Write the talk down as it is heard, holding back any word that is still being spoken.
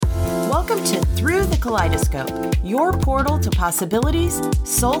Kaleidoscope, your portal to possibilities,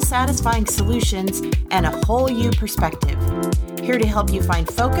 soul-satisfying solutions, and a whole you perspective. Here to help you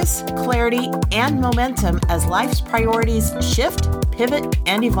find focus, clarity, and momentum as life's priorities shift, pivot,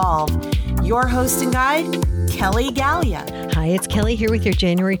 and evolve. Your host and guide, Kelly Gallia. Hi, it's Kelly here with your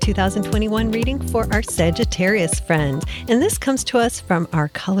January 2021 reading for our Sagittarius friend. And this comes to us from our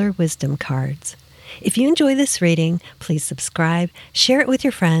Color Wisdom cards. If you enjoy this reading, please subscribe, share it with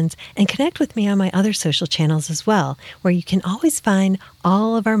your friends, and connect with me on my other social channels as well, where you can always find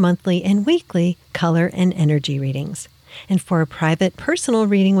all of our monthly and weekly color and energy readings. And for a private personal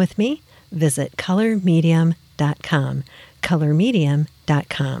reading with me, visit colormedium.com,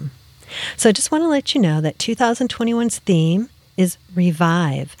 colormedium.com. So I just want to let you know that 2021's theme is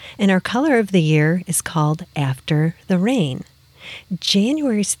Revive, and our color of the year is called After the Rain.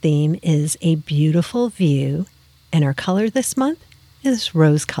 January's theme is A Beautiful View, and our color this month is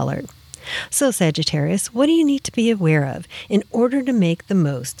rose-colored. So Sagittarius, what do you need to be aware of in order to make the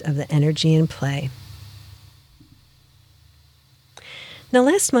most of the energy in play? Now,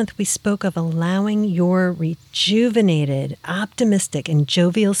 last month we spoke of allowing your rejuvenated, optimistic, and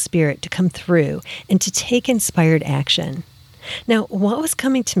jovial spirit to come through and to take inspired action. Now, what was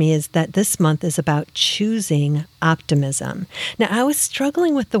coming to me is that this month is about choosing optimism. Now, I was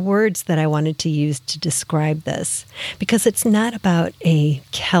struggling with the words that I wanted to use to describe this because it's not about a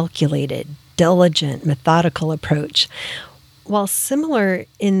calculated, diligent, methodical approach. While similar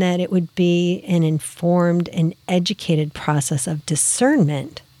in that it would be an informed and educated process of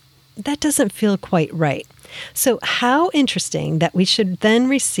discernment, that doesn't feel quite right. So how interesting that we should then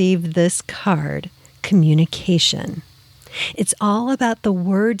receive this card, communication. It's all about the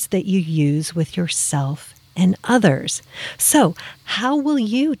words that you use with yourself and others. So how will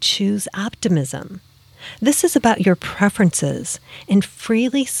you choose optimism? This is about your preferences and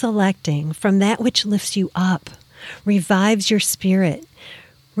freely selecting from that which lifts you up, revives your spirit,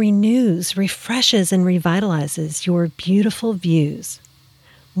 renews, refreshes, and revitalizes your beautiful views.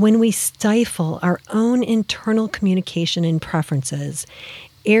 When we stifle our own internal communication and preferences,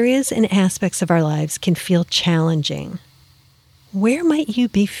 areas and aspects of our lives can feel challenging. Where might you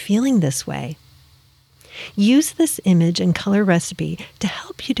be feeling this way? Use this image and color recipe to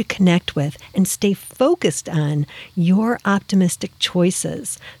help you to connect with and stay focused on your optimistic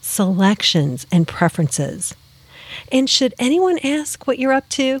choices, selections, and preferences. And should anyone ask what you're up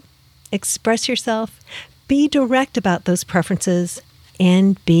to, express yourself, be direct about those preferences,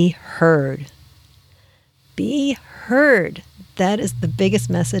 and be heard. Be heard. That is the biggest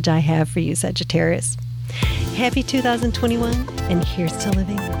message I have for you, Sagittarius. Happy 2021, and here's to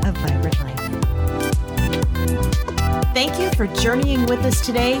living a vibrant life. Thank you for journeying with us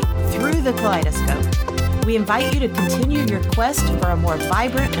today through the Kaleidoscope. We invite you to continue your quest for a more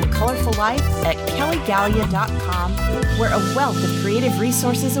vibrant and colorful life at kellygallia.com, where a wealth of creative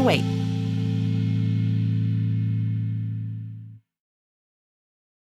resources await.